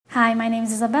Hi, my name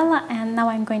is Isabella and now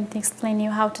I'm going to explain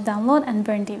you how to download and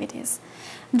burn DVDs.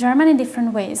 There are many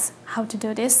different ways how to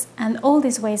do this, and all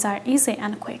these ways are easy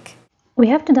and quick. We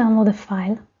have to download a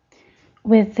file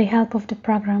with the help of the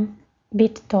program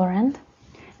BitTorrent.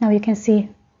 Now you can see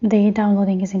the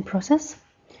downloading is in process.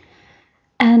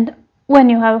 And when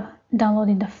you have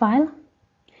downloaded the file,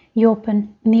 you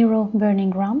open Nero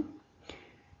Burning ROM,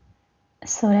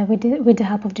 so that with the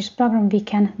help of this program we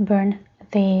can burn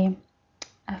the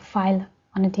file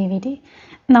on a DVD.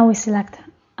 Now we select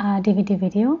a DVD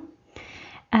video,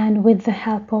 and with the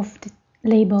help of the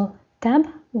label tab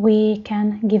we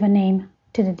can give a name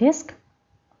to the disk,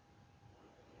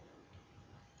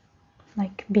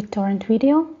 like BitTorrent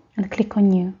video, and click on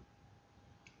new.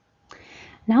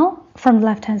 Now from the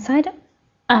left hand side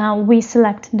we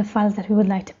select the files that we would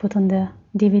like to put on the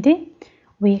DVD.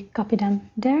 We copy them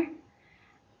there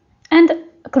and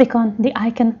click on the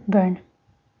icon burn.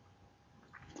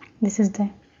 This is the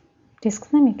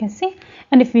disk name, you can see,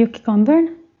 and if you click on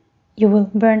burn, you will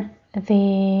burn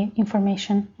the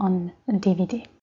information on the DVD.